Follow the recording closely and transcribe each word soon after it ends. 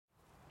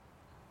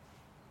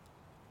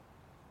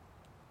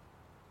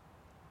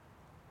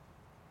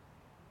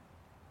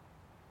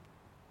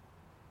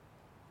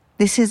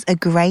This is a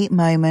great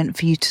moment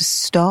for you to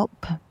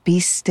stop, be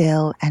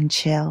still, and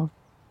chill.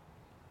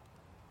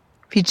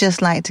 If you'd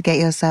just like to get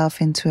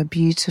yourself into a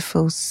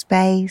beautiful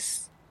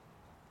space,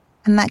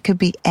 and that could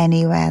be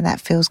anywhere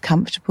that feels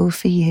comfortable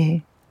for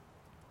you.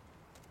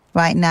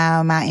 Right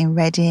now, I'm out in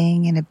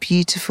Reading in a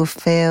beautiful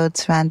field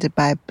surrounded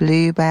by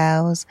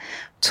bluebells,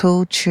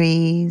 tall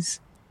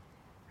trees,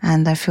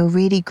 and I feel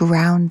really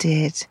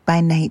grounded by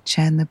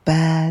nature and the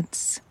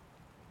birds.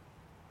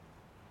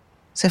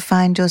 So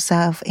find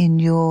yourself in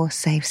your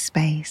safe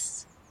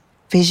space.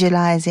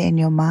 Visualize it in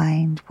your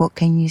mind. What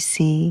can you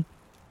see?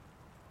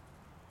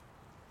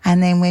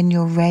 And then when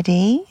you're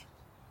ready,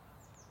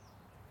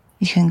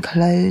 you can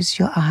close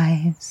your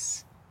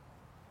eyes.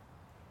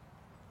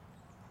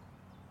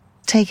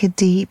 Take a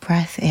deep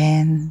breath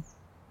in,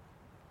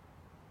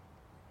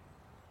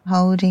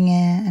 holding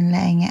it and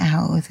letting it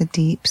out with a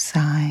deep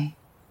sigh.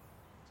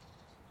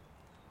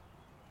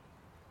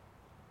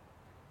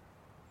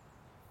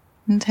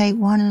 And take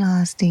one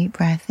last deep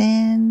breath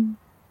in,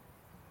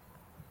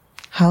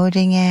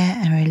 holding it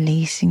and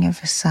releasing it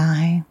with a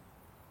sigh.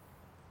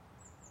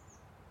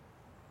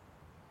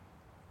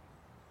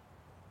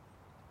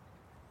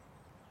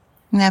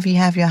 Now if you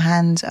have your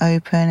hands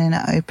open in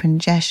an open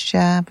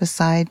gesture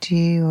beside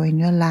you or in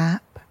your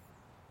lap,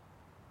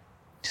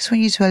 just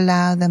want you to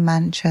allow the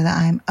mantra that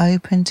I am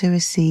open to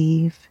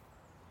receive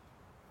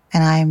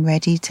and I am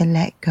ready to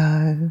let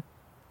go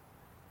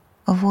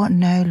of what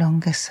no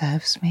longer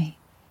serves me.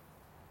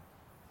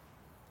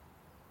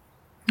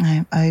 I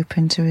am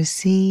open to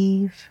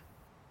receive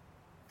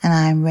and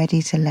I am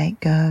ready to let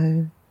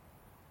go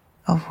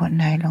of what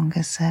no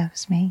longer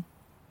serves me.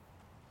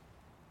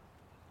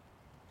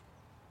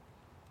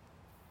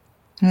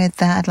 And with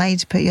that, I'd like you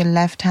to put your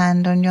left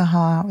hand on your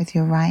heart with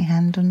your right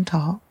hand on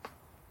top,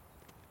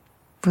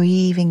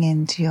 breathing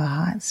into your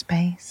heart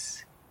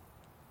space,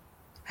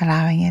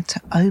 allowing it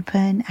to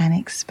open and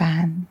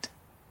expand.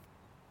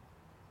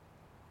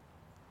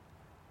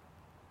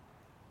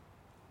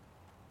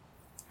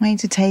 I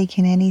want you to take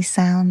in any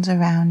sounds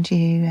around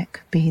you. It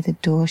could be the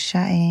door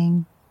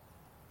shutting,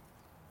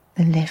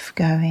 the lift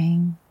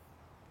going,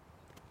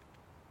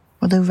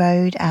 or the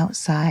road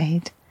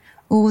outside.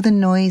 All the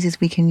noises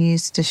we can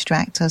use to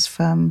distract us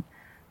from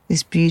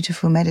this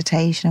beautiful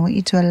meditation. I want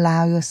you to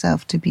allow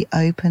yourself to be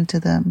open to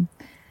them,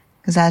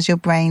 because as your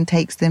brain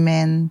takes them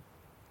in,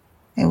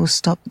 it will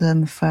stop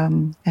them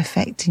from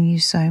affecting you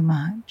so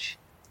much.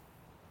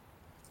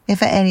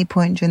 If at any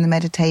point during the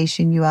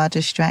meditation you are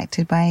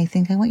distracted by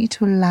anything, I want you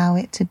to allow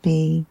it to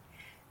be.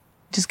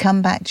 Just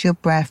come back to your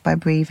breath by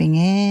breathing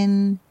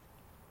in,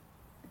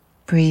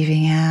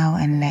 breathing out,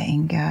 and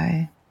letting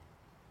go.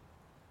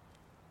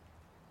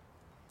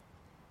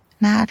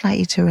 Now I'd like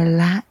you to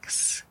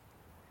relax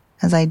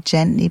as I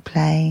gently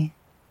play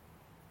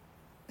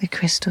the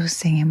crystal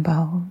singing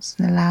bowls,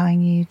 and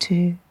allowing you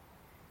to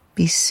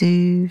be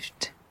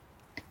soothed,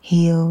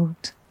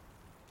 healed,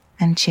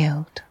 and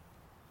chilled.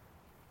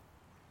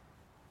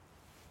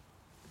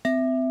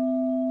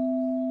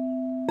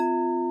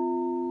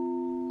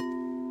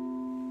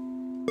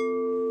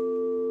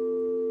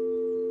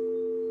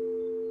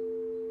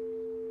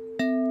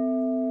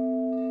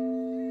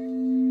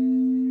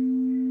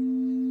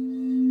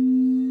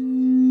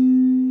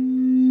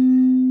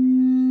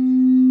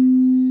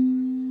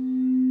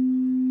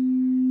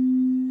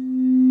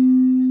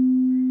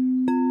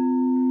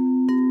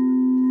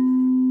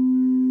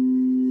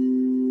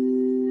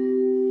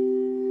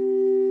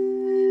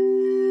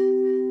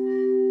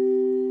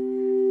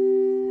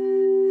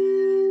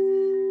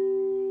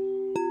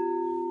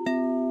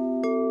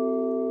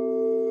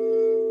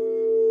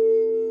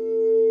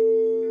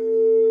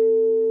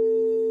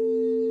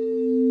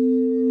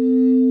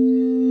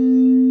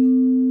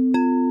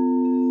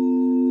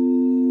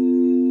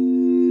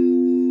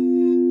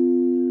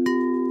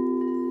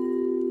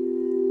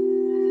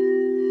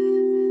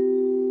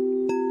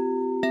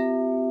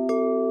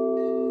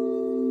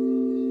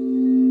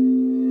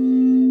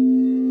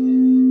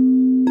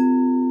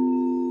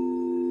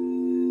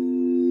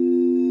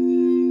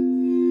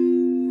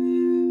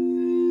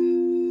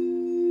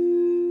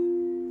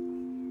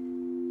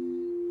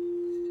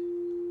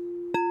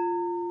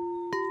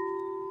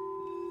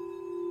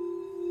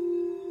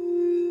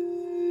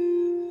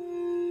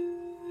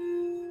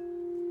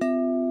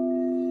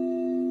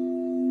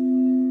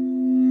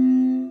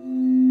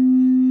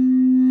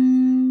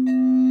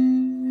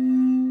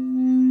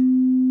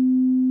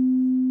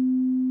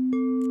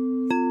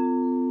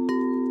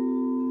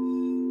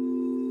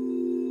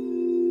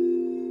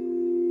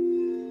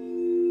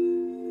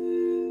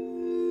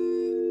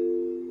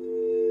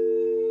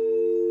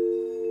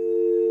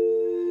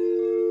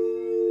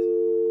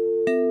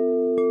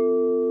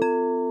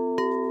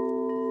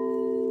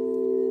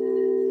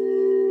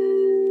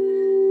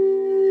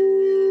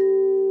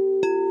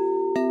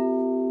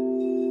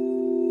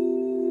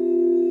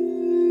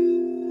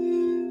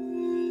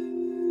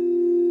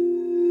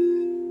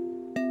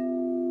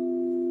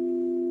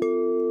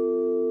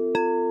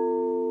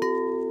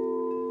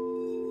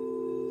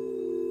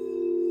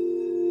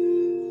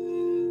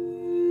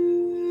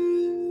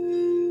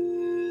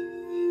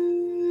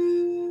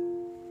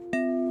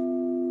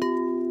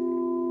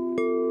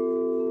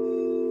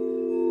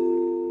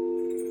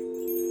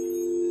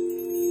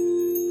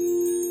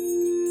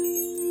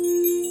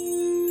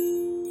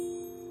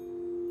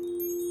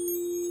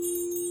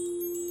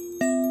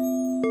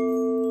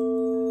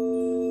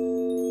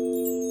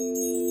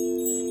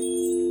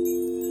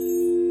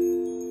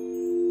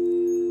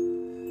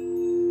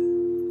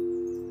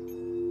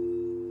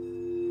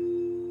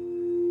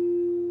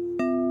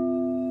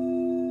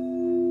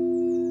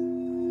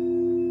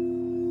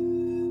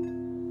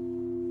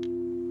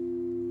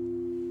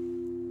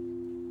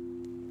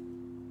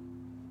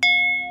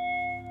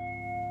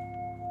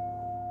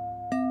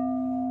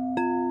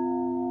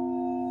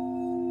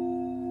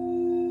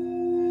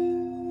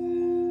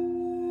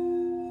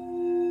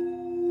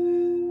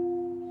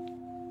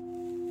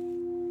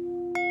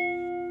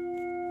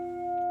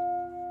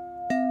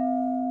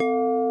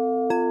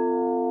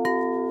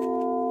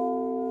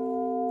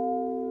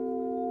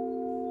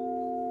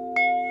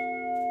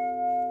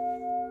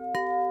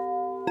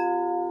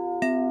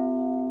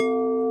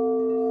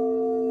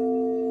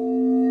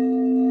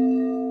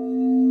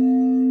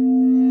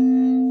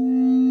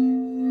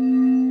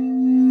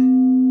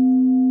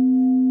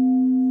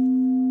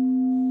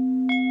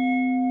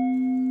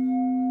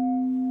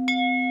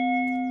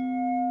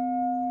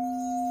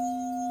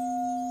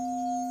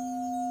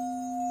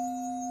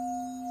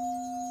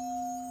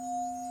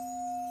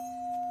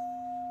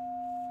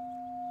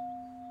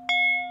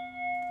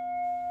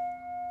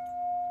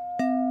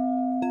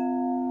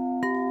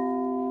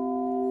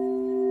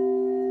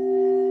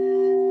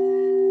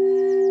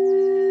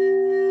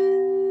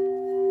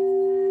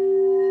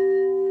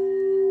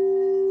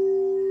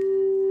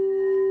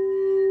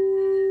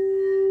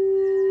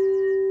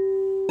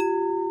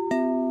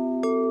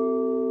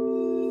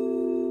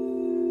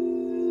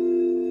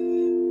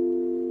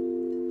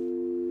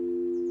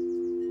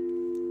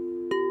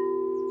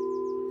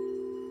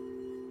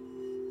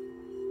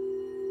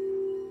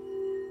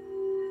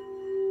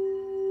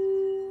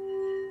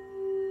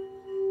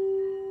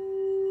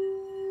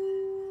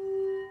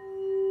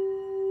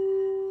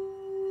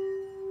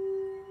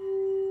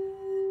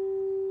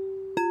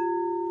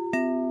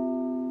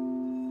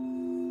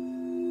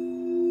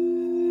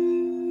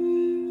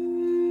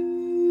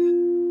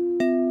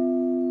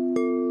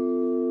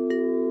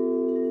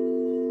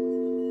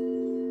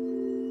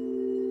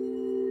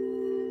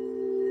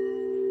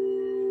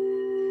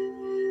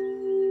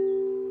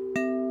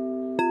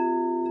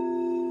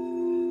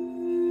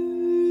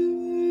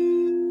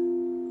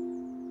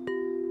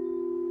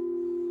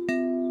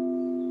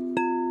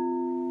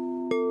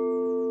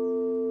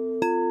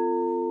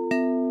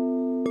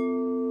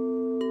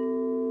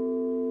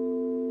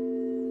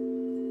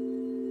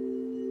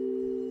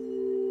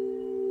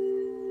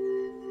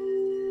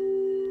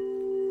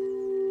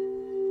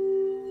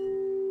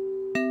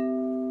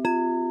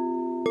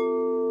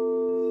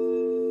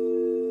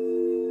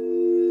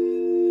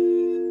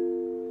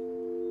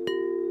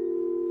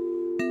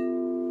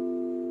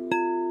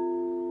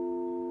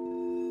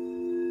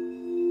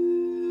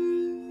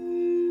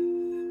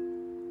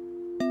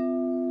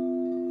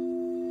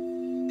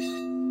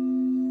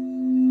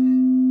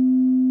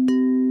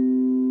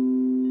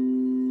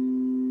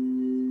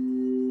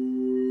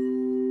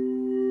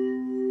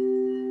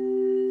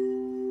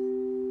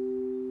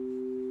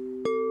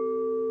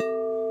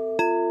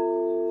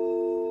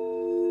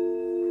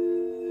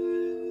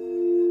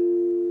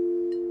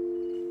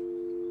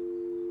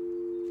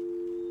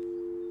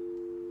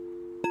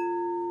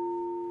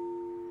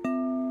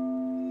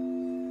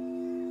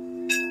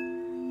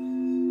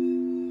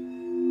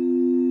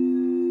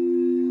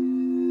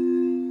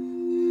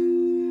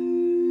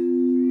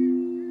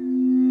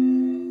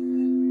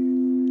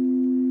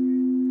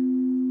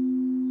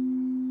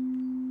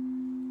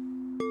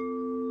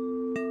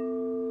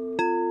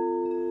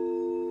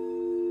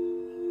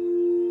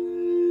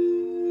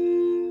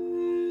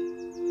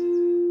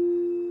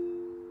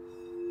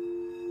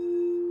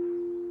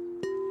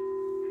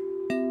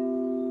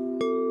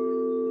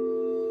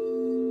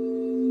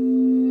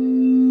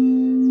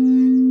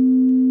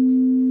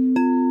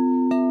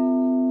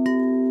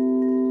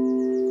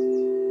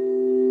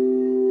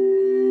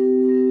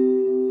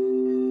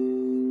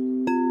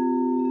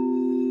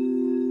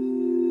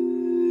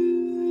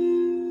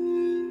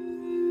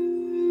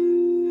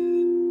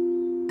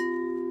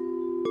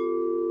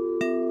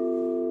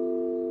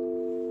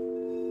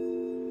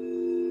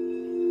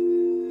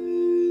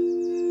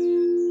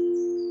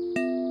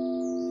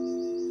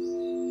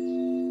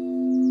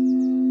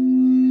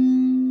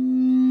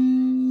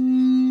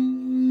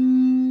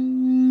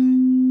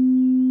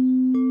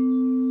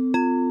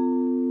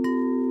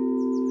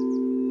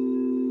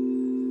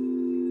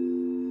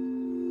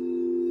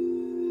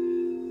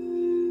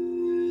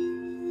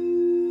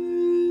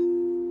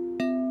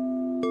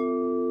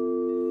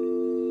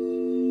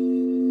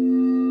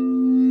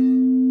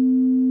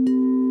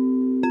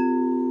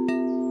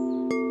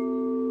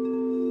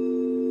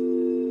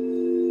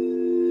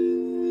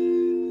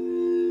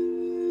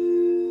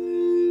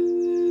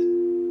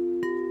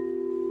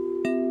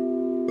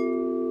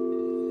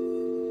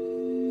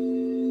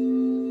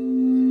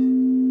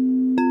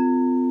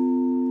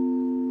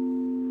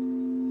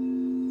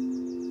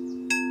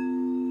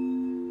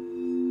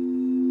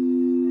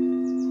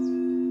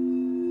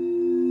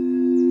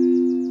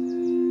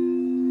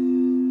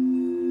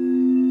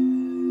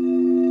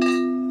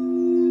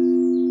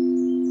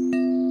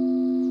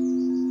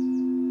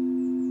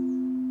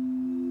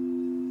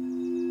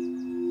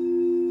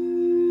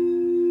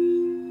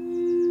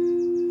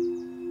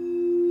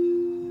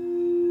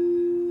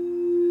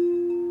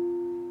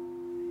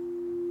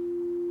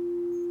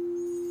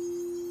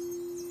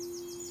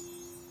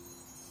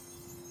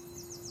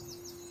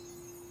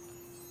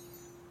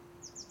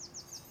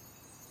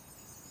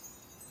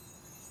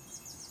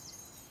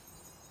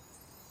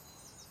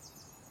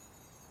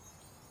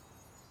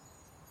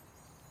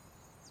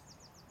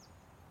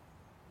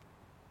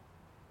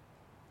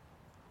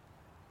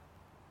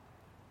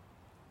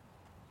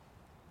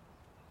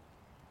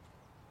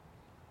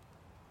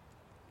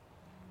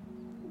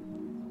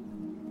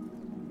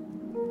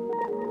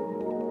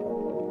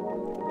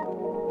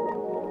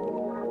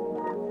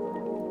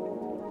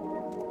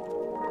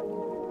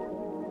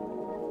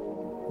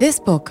 This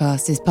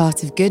podcast is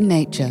part of Good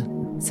Nature,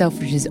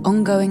 Selfridge's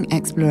ongoing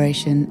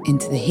exploration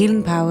into the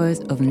healing powers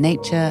of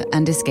nature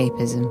and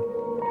escapism.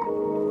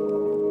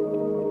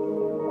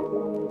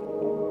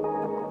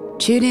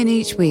 Tune in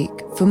each week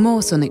for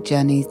more sonic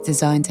journeys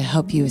designed to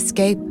help you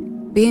escape,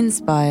 be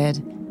inspired,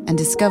 and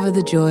discover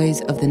the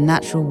joys of the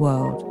natural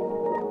world.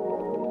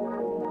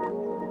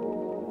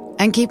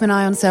 And keep an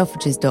eye on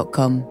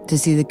Selfridges.com to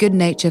see the Good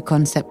Nature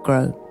concept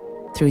grow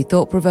through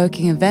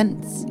thought-provoking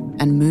events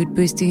and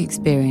mood-boosting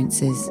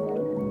experiences.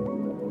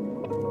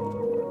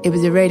 It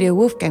was a Radio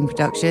Wolfgang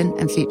production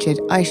and featured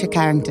Aisha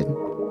Carrington.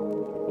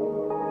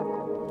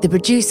 The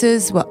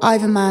producers were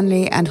Ivan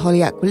Manley and Holly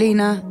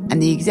Aquilina,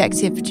 and the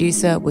executive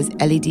producer was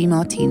Ellie Di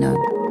Martino.